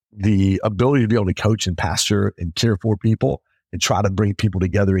the ability to be able to coach and pastor and care for people and try to bring people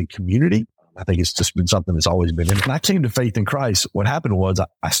together in community. I think it's just been something that's always been in. When I came to faith in Christ, what happened was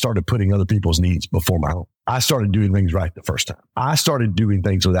I started putting other people's needs before my own. I started doing things right the first time. I started doing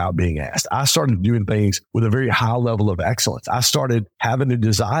things without being asked. I started doing things with a very high level of excellence. I started having a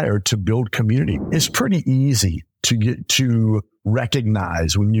desire to build community. It's pretty easy to get to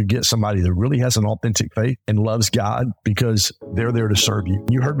recognize when you get somebody that really has an authentic faith and loves God because they're there to serve you.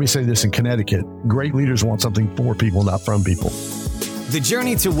 You heard me say this in Connecticut. Great leaders want something for people, not from people. The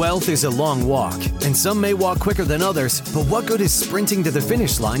journey to wealth is a long walk, and some may walk quicker than others, but what good is sprinting to the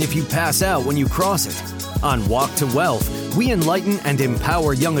finish line if you pass out when you cross it? On Walk to Wealth, we enlighten and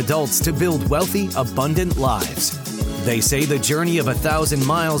empower young adults to build wealthy, abundant lives. They say the journey of 1,000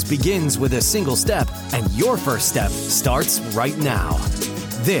 miles begins with a single step, and your first step starts right now.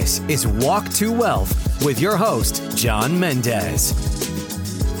 This is Walk to Wealth with your host, John Mendez.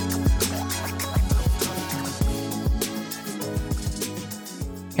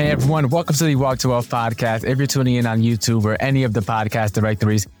 Hey everyone, welcome to the Walk to Wealth podcast. If you're tuning in on YouTube or any of the podcast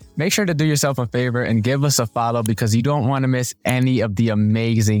directories, make sure to do yourself a favor and give us a follow because you don't want to miss any of the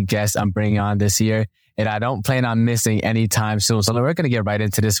amazing guests I'm bringing on this year. And I don't plan on missing anytime soon. So we're going to get right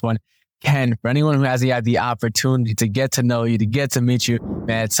into this one. Ken, for anyone who hasn't had the opportunity to get to know you, to get to meet you,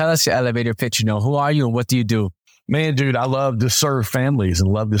 man, tell us your elevator pitch. Who are you and what do you do? Man, dude, I love to serve families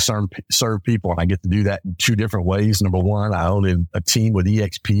and love to serve people. And I get to do that in two different ways. Number one, I own a team with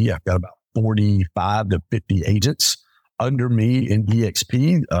EXP. I've got about 45 to 50 agents under me in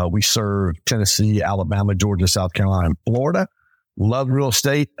EXP. We serve Tennessee, Alabama, Georgia, South Carolina, and Florida. Love real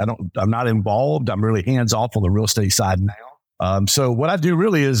estate. I'm not involved. I'm really hands off on the real estate side now. So what I do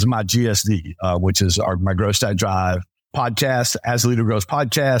really is my GSD, which is my Growth Stat Drive podcast, As the Leader Grows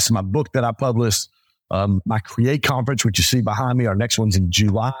podcast, my book that I published. My Create conference, which you see behind me, our next one's in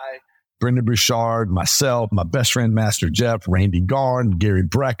July. Brendan Bouchard, myself, my best friend, Master Jeff, Randy Garn, Gary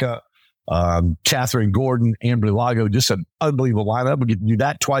Brecka, Catherine Gordon, Amber Lago, just an unbelievable lineup. We get to do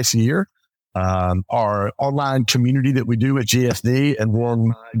that twice a year. Our online community that we do at GSD, and we're on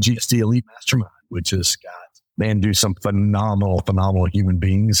my GSD Elite Mastermind, which is, do some phenomenal human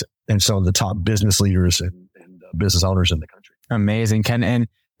beings and some of the top business leaders and business owners in the country. Amazing, Ken. And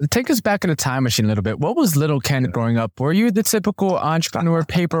take us back in the time machine a little bit. What was little Ken growing up? Were you the typical entrepreneur,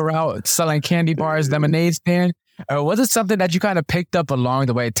 paper route, selling candy bars, lemonade stand? Or was it something that you kind of picked up along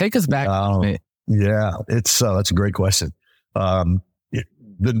the way? Take us back a little bit. Yeah, that's a great question. The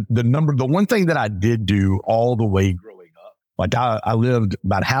one thing that I did do all the way growing up, like I lived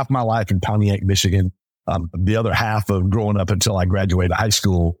about half my life in Pontiac, Michigan. The other half of growing up until I graduated high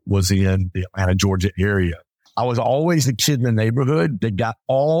school was in the Atlanta, Georgia area. I was always the kid in the neighborhood that got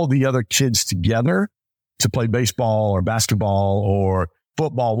all the other kids together to play baseball or basketball or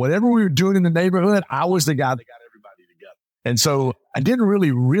football, whatever we were doing in the neighborhood. I was the guy that got everybody together. And so I didn't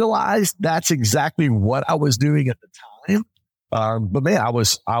really realize that's exactly what I was doing at the time. But man, I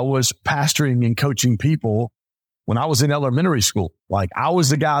was pastoring and coaching people when I was in elementary school. Like I was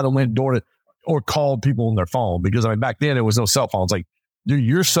the guy that went door to or called people on their phone because back then there was no cell phones. Like, dude,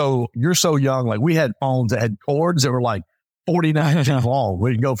 you're so young. Like we had phones that had cords that were like 49 inches long.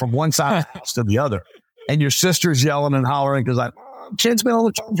 We could go from one side of the house to the other. And your sister's yelling and hollering because Ken's been on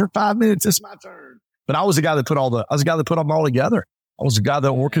the phone for 5 minutes. It's my turn. But I was the guy that put them all together. I was the guy that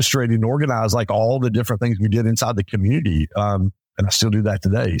orchestrated and organized like all the different things we did inside the community. And I still do that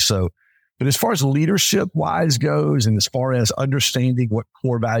today. So, but as far as leadership wise goes, and as far as understanding what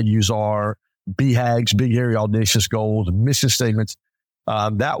core values are, BHAGs, big, hairy, audacious goals, and mission statements,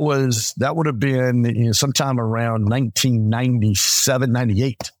 that would have been sometime around 1997,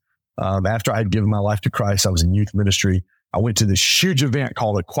 98. After I had given my life to Christ, I was in youth ministry. I went to this huge event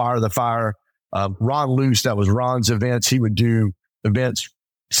called Acquire the Fire. Ron Luce, that was Ron's events. He would do events,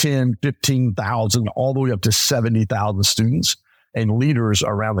 10, 15,000, all the way up to 70,000 students and leaders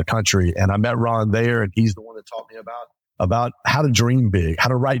around the country. And I met Ron there, and he's the one that taught me about how to dream big, how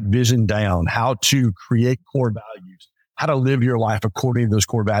to write vision down, how to create core values, how to live your life according to those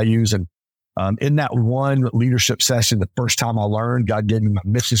core values. And in that one leadership session, the first time I learned, God gave me my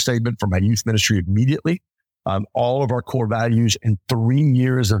mission statement for my youth ministry immediately. All of our core values and 3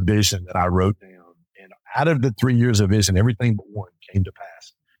 years of vision that I wrote down. And out of the 3 years of vision, everything but one came to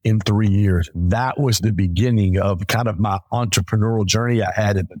pass in 3 years. That was the beginning of kind of my entrepreneurial journey. I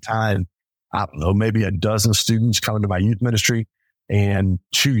had at the time, I don't know, maybe a dozen students coming to my youth ministry. And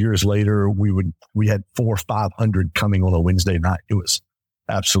 2 years later, we had 400 or 500 coming on a Wednesday night. It was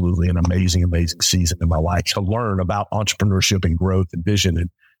absolutely an amazing season in my life to learn about entrepreneurship and growth and vision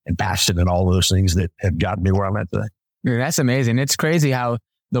and passion and all those things that have gotten me where I'm at today. Yeah, that's amazing. It's crazy how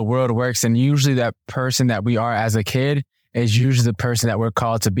the world works. And usually that person that we are as a kid is usually the person that we're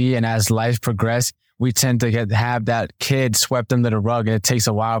called to be. And as life progresses, we tend to have that kid swept under the rug, and it takes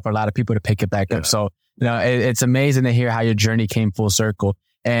a while for a lot of people to pick it back up. So, it's amazing to hear how your journey came full circle.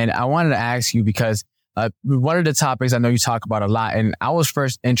 And I wanted to ask you because one of the topics I know you talk about a lot, and I was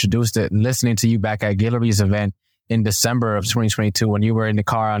first introduced to listening to you back at Guillory's event in December of 2022 when you were in the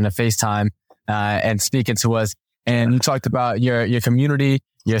car on the FaceTime and speaking to us. And you talked about your community,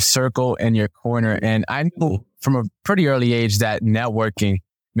 your circle, and your corner. And I knew from a pretty early age that networking,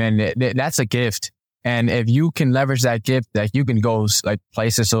 man, that's a gift. And if you can leverage that gift, that you can go like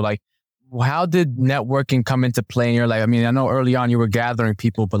places. So like, how did networking come into play in your life? I mean, I know early on you were gathering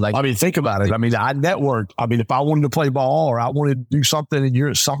people, but like, I mean, think about it. I mean, I networked. I mean, if I wanted to play ball or I wanted to do something and you're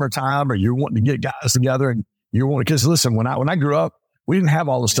at summertime or you're wanting to get guys together and you want, because listen, when I grew up, we didn't have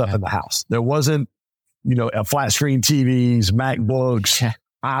all the stuff in the house. There wasn't, a flat screen TVs, MacBooks,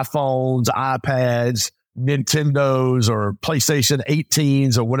 iPhones, iPads, Nintendos or PlayStation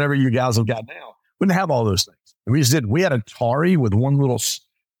 18s or whatever you guys have got now. We didn't have all those things. We just did. We had Atari with one little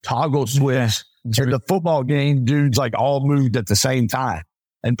toggle switch. And the football game dudes like all moved at the same time.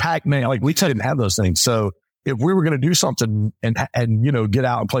 And Pac-Man, like we didn't have those things. So if we were going to do something and get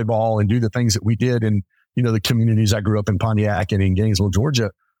out and play ball and do the things that we did in, the communities I grew up in Pontiac and in Gainesville,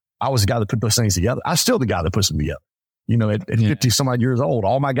 Georgia, I was the guy that put those things together. I'm still the guy that puts them together. At 50 some odd years old,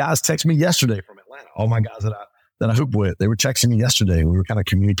 all my guys text me yesterday from Atlanta. All my guys that I hoop with, they were texting me yesterday. We were kind of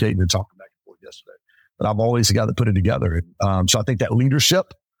communicating and talking back and forth yesterday. But I'm always the guy that put it together. So I think that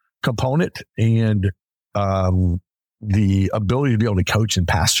leadership component and the ability to be able to coach and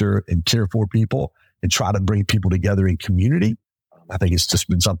pastor and care for people and try to bring people together in community, I think it's just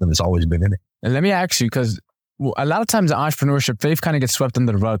been something that's always been in it. And let me ask you, because a lot of times in entrepreneurship, faith kind of gets swept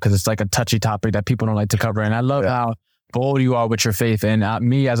under the rug because it's like a touchy topic that people don't like to cover. And I love how bold you are with your faith, and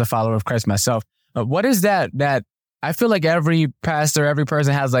me as a follower of Christ myself. What is that I feel like every pastor, every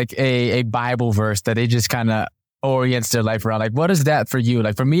person has like a Bible verse that they just kind of orients their life around. Like, what is that for you?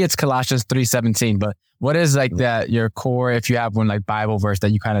 Like for me, it's Colossians 3:17, but what is like that, your core, if you have one like Bible verse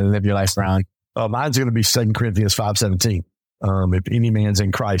that you kind of live your life around? Mine's going to be 2 Corinthians 5:17. If any man's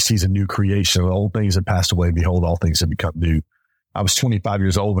in Christ, he's a new creation. Old things have passed away. Behold, all things have become new. I was 25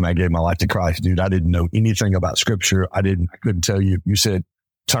 years old when I gave my life to Christ, dude. I didn't know anything about scripture. I couldn't tell you. You said,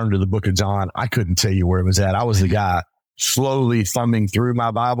 turn to the book of John. I couldn't tell you where it was at. I was the guy slowly thumbing through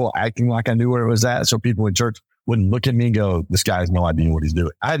my Bible, acting like I knew where it was at. So people in church wouldn't look at me and go, this guy has no idea what he's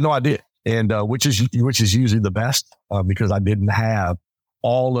doing. I had no idea. And, which is usually the best, because I didn't have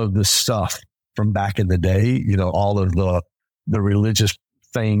all of the stuff from back in the day, all of the religious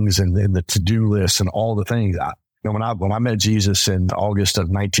things and the to-do lists and all the things. When I met Jesus in August of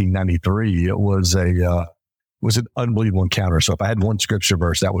 1993, it was an unbelievable encounter. So if I had one scripture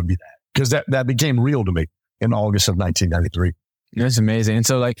verse, that would be that, because that became real to me in August of 1993. That's amazing. And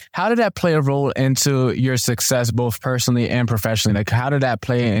so like, how did that play a role into your success, both personally and professionally? Like, how did that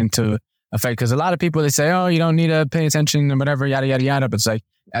play into effect? Because a lot of people, they say, oh, you don't need to pay attention and whatever, yada, yada, yada. But it's like,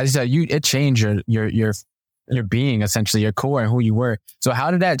 as you said, it changed your being, essentially your core and who you were. So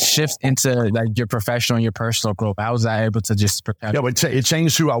how did that shift into like your professional and your personal growth? How was I able to just prepare? Yeah, it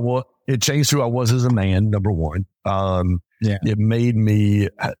changed who I was. It changed who I was as a man. Number one. It made me,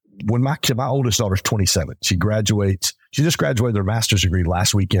 when my oldest daughter's 27, she just graduated her master's degree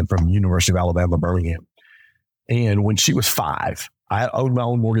last weekend from University of Alabama, Birmingham. And when she was 5, I owned my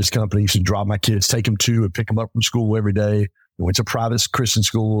own mortgage company. I used to drop my kids, take them to and pick them up from school every day. We went to private Christian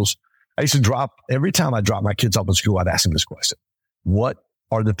schools. I used to every time I dropped my kids off in school, I'd ask them this question: what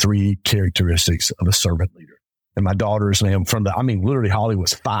are the 3 characteristics of a servant leader? And my daughter's name literally Holly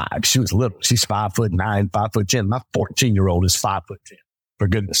was 5. She was little. She's 5'9", 5'10". My 14-year-old is 5'10", for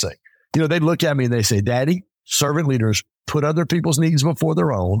goodness sake. They look at me and they say, Daddy, servant leaders put other people's needs before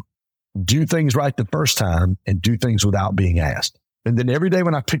their own, do things right the first time, and do things without being asked. And then every day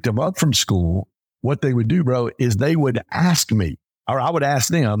when I picked them up from school, what they would do, bro, is they would ask me, or I would ask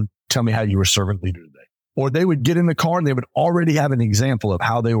them, tell me how you were a servant leader today. Or they would get in the car and they would already have an example of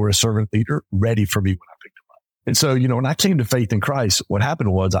how they were a servant leader ready for me when I picked them up. And so, when I came to faith in Christ, what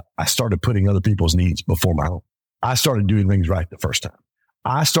happened was I started putting other people's needs before my own. I started doing things right the first time.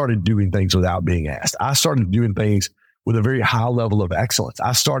 I started doing things without being asked. I started doing things with a very high level of excellence.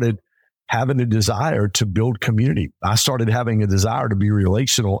 I started having a desire to build community. I started having a desire to be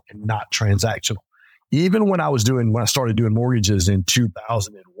relational and not transactional. Even when I started doing mortgages in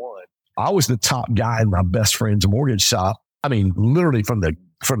 2001, I was the top guy in my best friend's mortgage shop. I mean, literally from the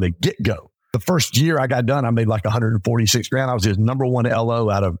get-go. The first year I got done, I made like $146,000. I was just number one LO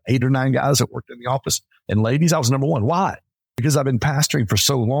out of 8 or 9 guys that worked in the office. And ladies, I was number one. Why? because I've been pastoring for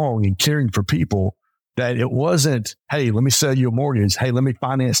so long and caring for people that it wasn't, hey, let me sell you a mortgage. Hey, let me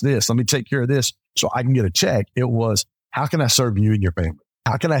finance this. Let me take care of this so I can get a check. It was, how can I serve you and your family?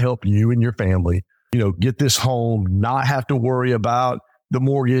 How can I help you and your family, get this home, not have to worry about the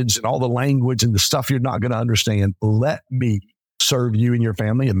mortgage and all the language and the stuff you're not going to understand. Let me serve you and your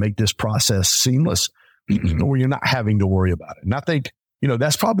family and make this process seamless where you're not having to worry about it. And I think,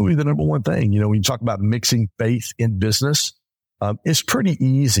 that's probably the number one thing. When you talk about mixing faith in business, it's pretty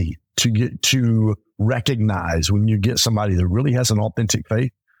easy to get to recognize when you get somebody that really has an authentic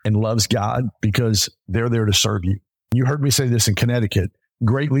faith and loves God because they're there to serve you. You heard me say this in Connecticut.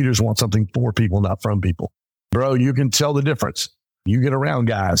 Great leaders want something for people, not from people. Bro, you can tell the difference. You get around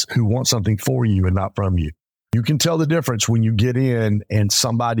guys who want something for you and not from you. You can tell the difference when you get in and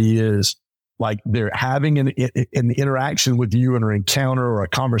somebody is like they're having an interaction with you and an encounter or a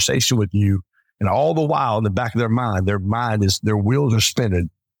conversation with you. And all the while in the back of their wheels are spinning.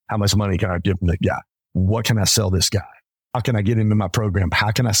 How much money can I give them that guy? What can I sell this guy? How can I get him in my program?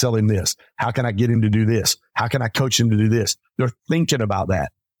 How can I sell him this? How can I get him to do this? How can I coach him to do this? They're thinking about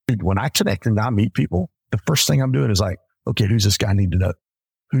that. Dude, when I connect and I meet people, the first thing I'm doing is like, okay, who's this guy need to know?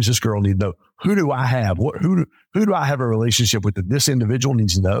 Who's this girl need to know? Who do I have? Who do I have a relationship with that this individual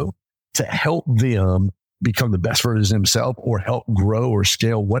needs to know to help them become the best version of themselves or help grow or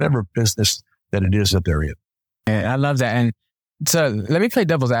scale whatever business that it is that they're in? And I love that. And so let me play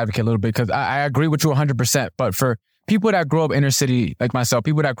devil's advocate a little bit because I agree with you 100%. But for people that grow up inner city like myself,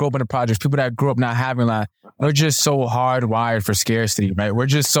 people that grow up in the projects, people that grew up not having a lot, we're just so hardwired for scarcity, right? We're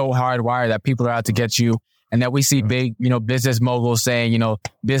just so hardwired that people are out to get you. And that we see big, business moguls saying,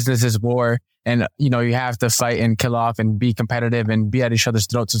 business is war and, you have to fight and kill off and be competitive and be at each other's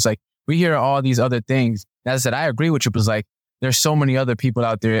throats. It's like, we hear all these other things. As I said, I agree with you, but it's like, there's so many other people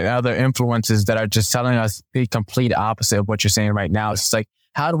out there and other influences that are just telling us the complete opposite of what you're saying right now. It's like,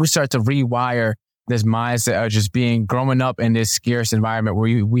 how do we start to rewire this mindset of just growing up in this scarce environment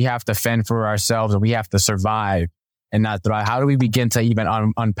where we have to fend for ourselves and we have to survive and not thrive? How do we begin to even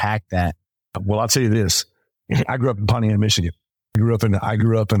unpack that? Well, I'll tell you this. I grew up in Pontiac, Michigan. I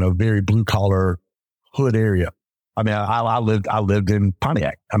grew up in a very blue collar hood area. I mean, I lived in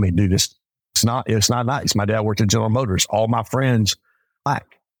Pontiac. I mean, dude, it's not nice. My dad worked at General Motors. All my friends,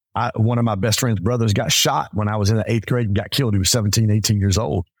 one of my best friend's brothers got shot when I was in the 8th grade and got killed. He was 17, 18 years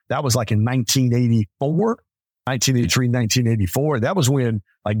old. That was like in 1983, 1984. That was when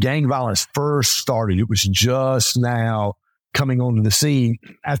like gang violence first started. It was just now coming onto the scene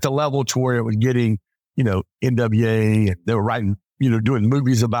at the level to where it was getting, NWA, and they were writing, doing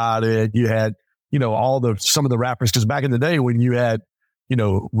movies about it. You had, some of the rappers, because back in the day when you had,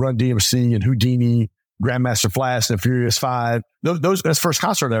 Run DMC and Houdini, Grandmaster Flash and the Furious Five, that's the first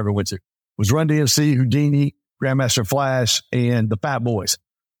concert I ever went to was Run DMC, Houdini, Grandmaster Flash, and the Fat Boys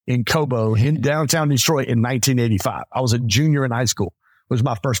in Cobo in downtown Detroit in 1985. I was a junior in high school. It was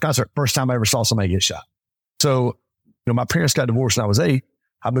my first concert, first time I ever saw somebody get shot. So, my parents got divorced when I was 8.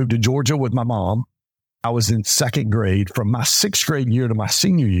 I moved to Georgia with my mom. I was in 2nd grade. From my 6th grade year to my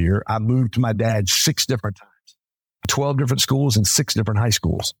senior year, I moved to my dad 6 different times, 12 different schools and 6 different high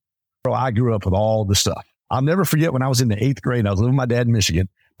schools. So I grew up with all the stuff. I'll never forget when I was in the 8th grade, I was living with my dad in Michigan.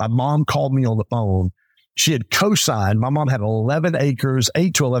 My mom called me on the phone. She had co-signed. My mom had 8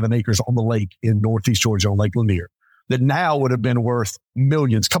 to 11 acres on the lake in Northeast Georgia on Lake Lanier that now would have been worth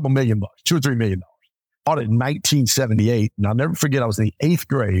millions, couple $1 million, $2 or $3 million. Bought it in 1978. And I'll never forget, I was in the 8th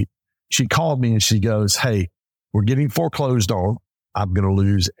grade. She called me and she goes, hey, we're getting foreclosed on. I'm going to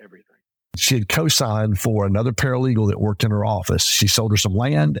lose everything. She had co-signed for another paralegal that worked in her office. She sold her some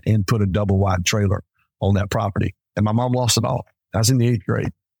land and put a double wide trailer on that property. And my mom lost it all. I was in the 8th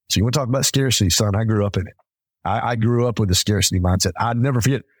grade. So you want to talk about scarcity, son? I grew up in it. I grew up with the scarcity mindset. I'd never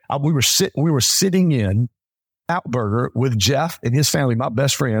forget. We were sitting in Outburger with Jeff and his family, my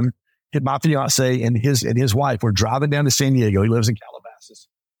best friend, my fiance and his wife. We're driving down to San Diego. He lives in Calabasas.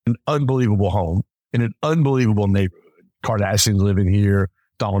 An unbelievable home in an unbelievable neighborhood. Kardashians living here.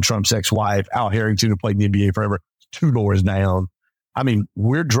 Donald Trump's ex-wife, Al Harrington, who played in the NBA forever, 2 doors down. I mean,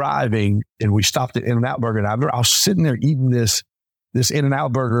 we're driving and we stopped at In-N-Out Burger. And I remember I was sitting there eating this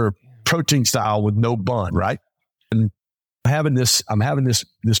In-N-Out Burger protein style with no bun, right? And I'm having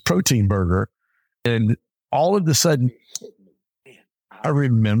this protein burger, and all of a sudden, I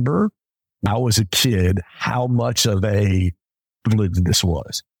remember I was a kid how much of a privilege this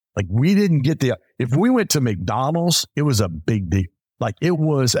was. Like we didn't get if we went to McDonald's, it was a big deal. Like it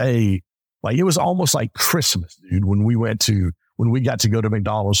was almost like Christmas, dude, when we got to go to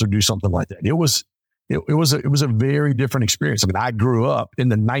McDonald's or do something like that. It was a very different experience. I mean, I grew up in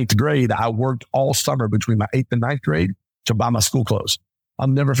the 9th grade. I worked all summer between my 8th and 9th grade to buy my school clothes. I'll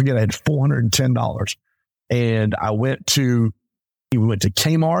never forget. I had $410, and we went to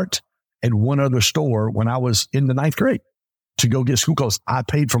Kmart and one other store when I was in the 9th grade to go get school clothes. I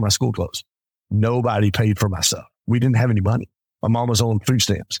paid for my school clothes. Nobody paid for my stuff. We didn't have any money. My mom was on food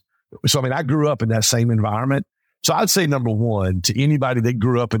stamps. So, I mean, I grew up in that same environment. So I'd say number one, to anybody that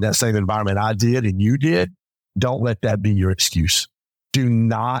grew up in that same environment I did and you did, don't let that be your excuse. Do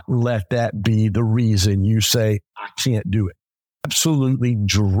not let that be the reason you say, I can't do it. Absolutely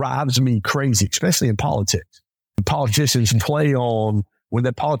drives me crazy, especially in politics. When politicians play on,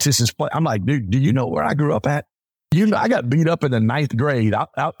 I'm like, dude, do you know where I grew up at? I got beat up in the 9th grade.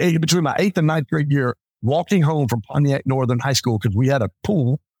 Between my 8th and 9th grade year, walking home from Pontiac Northern High School because we had a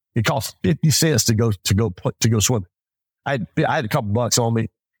pool. It cost 50 cents to go swimming. I had a couple bucks on me,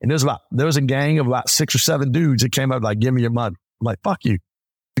 and there was a gang of about 6 or 7 dudes that came up like, give me your money. I'm like, fuck you.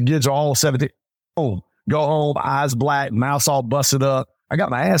 The kids are all 17. Go home, eyes black, mouth all busted up. I got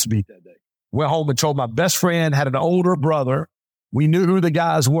my ass beat that day. Went home and told my best friend, had an older brother. We knew who the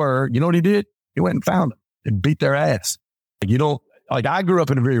guys were. You know what he did? He went and found them and beat their ass. I grew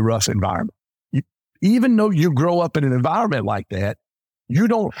up in a very rough environment. Even though you grow up in an environment like that, you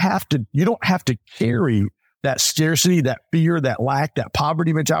don't have to carry that scarcity, that fear, that lack, that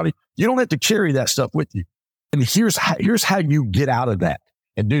poverty mentality. You don't have to carry that stuff with you. And here's how you get out of that.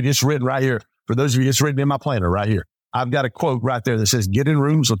 And dude, it's written right here. For those of you, it's written in my planner right here. I've got a quote right there that says, get in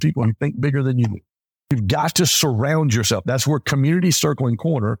rooms with people who think bigger than you do. You've got to surround yourself. That's where community, circle, and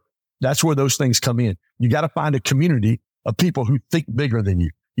corner, that's where those things come in. You got to find a community of people who think bigger than you.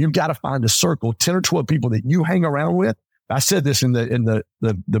 You've got to find a circle, 10 or 12 people that you hang around with. I said this in the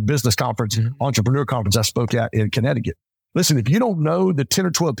business conference, entrepreneur conference I spoke at in Connecticut. Listen, if you don't know the 10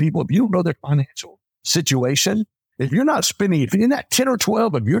 or 12 people, if you don't know their financial situation, if you're in that 10 or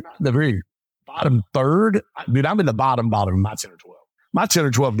 12, if you're not in the very bottom third, dude, I'm in the bottom of my 10 or 12. My 10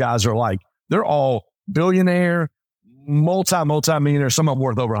 or 12 guys are like, they're all billionaire, multi-millionaire, some of them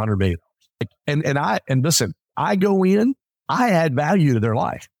worth over $100 million. And listen, I go in, I add value to their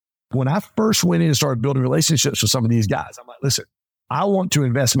life. When I first went in and started building relationships with some of these guys, I'm like, listen, I want to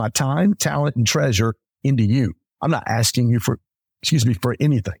invest my time, talent, and treasure into you. I'm not asking you for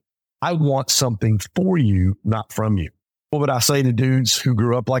anything. I want something for you, not from you. What would I say to dudes who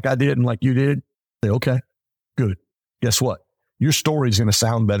grew up like I did and like you did? Say, okay, good. Guess what? Your story is going to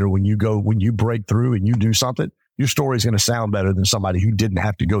sound better when you break through and you do something. Your story is going to sound better than somebody who didn't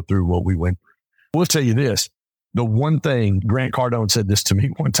have to go through what we went through. We'll tell you this. The one thing, Grant Cardone said this to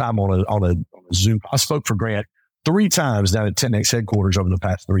me one time on a Zoom. I spoke for Grant 3 times down at 10X headquarters over the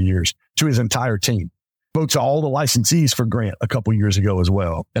past 3 years to his entire team. Spoke to all the licensees for Grant a couple years ago as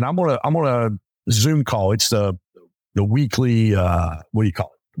well. And I'm on a Zoom call. It's the weekly,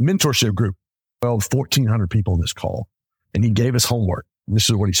 mentorship group. 1,400 people in this call. And he gave us homework. And this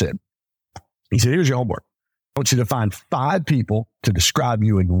is what he said. He said, here's your homework. I want you to find 5 people to describe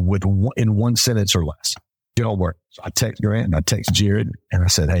you in one sentence or less. Your homework. So I text Grant and I text Jared and I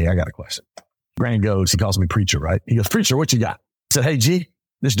said, hey, I got a question. Grant he calls me Preacher, right? He goes, Preacher, what you got? I said, hey, G,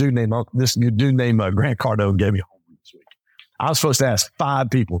 this dude named Grant Cardone gave me a homework this week. I was supposed to ask 5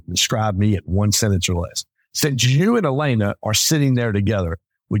 people to describe me in one sentence or less. Since you and Elena are sitting there together,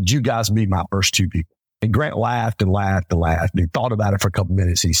 would you guys be my first 2 people? And Grant laughed and laughed and laughed. And he thought about it for a couple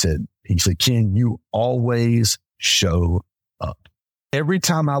minutes. He said, Ken, you always show up. Every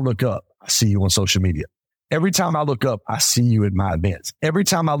time I look up, I see you on social media. Every time I look up, I see you at my events. Every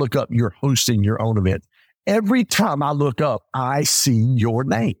time I look up, you're hosting your own event. Every time I look up, I see your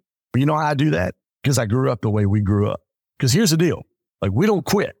name. You know how I do that? Because I grew up the way we grew up. Because here's the deal. Like, we don't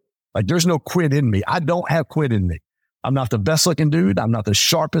quit. Like, there's no quit in me. I don't have quit in me. I'm not the best looking dude. I'm not the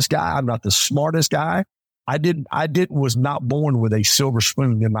sharpest guy. I'm not the smartest guy. Was not born with a silver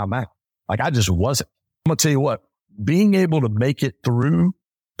spoon in my mouth. Like, I just wasn't. I'm going to tell you what, being able to make it through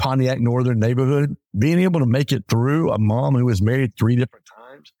Pontiac Northern neighborhood, being able to make it through a mom who was married 3 different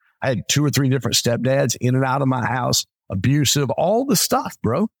times. I had 2 or 3 different stepdads in and out of my house, abusive, all the stuff,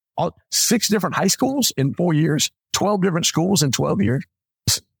 bro. 6 different high schools in 4 years, 12 different schools in 12 years.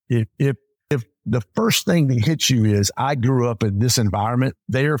 If the first thing that hits you is I grew up in this environment,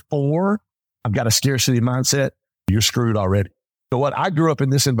 therefore I've got a scarcity mindset, you're screwed already. So what? I grew up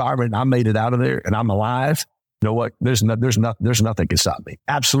in this environment and I made it out of there and I'm alive. You know what? There's nothing can stop me.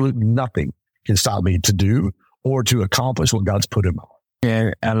 Absolutely nothing can stop me to do or to accomplish what God's put in my heart.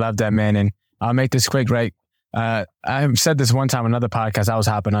 Yeah, I love that, man. And I'll make this quick, right? I said this one time on another podcast I was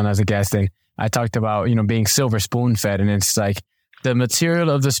hopping on as a guest, and I talked about, being silver spoon fed. And it's like the material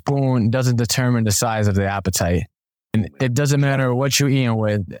of the spoon doesn't determine the size of the appetite. And it doesn't matter what you're eating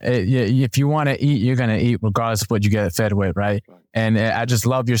with. If you want to eat, you're going to eat regardless of what you get fed with, right? And I just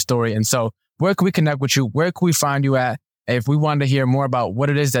love your story. And so where can we connect with you? Where can we find you at? If we wanted to hear more about what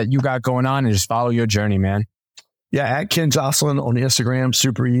it is that you got going on and just follow your journey, man. Yeah, at Ken Joslin on Instagram,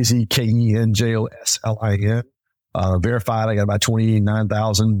 super easy, KenJoslin. Verified, I got about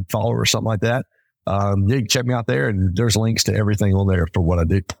 29,000 followers, something like that. You can check me out there, and there's links to everything on there for what I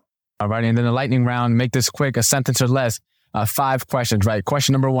do. All right. And then the lightning round, make this quick, a sentence or less. 5 questions, right?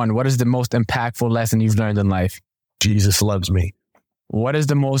 Question number 1, what is the most impactful lesson you've learned in life? Jesus loves me. What is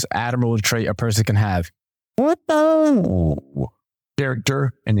the most admirable trait a person can have?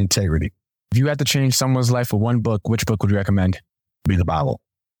 Character and integrity. If you had to change someone's life with one book, which book would you recommend? Be the Bible.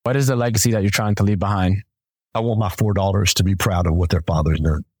 What is the legacy that you're trying to leave behind? I want my 4 daughters to be proud of what their father's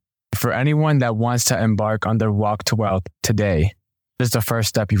done. For anyone that wants to embark on their walk to wealth today, what is the first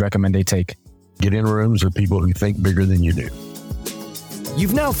step you recommend they take? Get in rooms with people who think bigger than you do.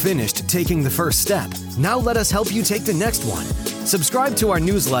 You've now finished taking the first step. Now let us help you take the next one. Subscribe to our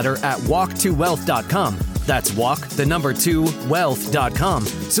newsletter at walk2wealth.com. That's walk2wealth.com,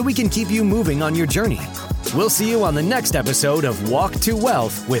 so we can keep you moving on your journey. We'll see you on the next episode of Walk to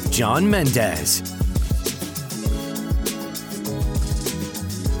Wealth with John Mendez.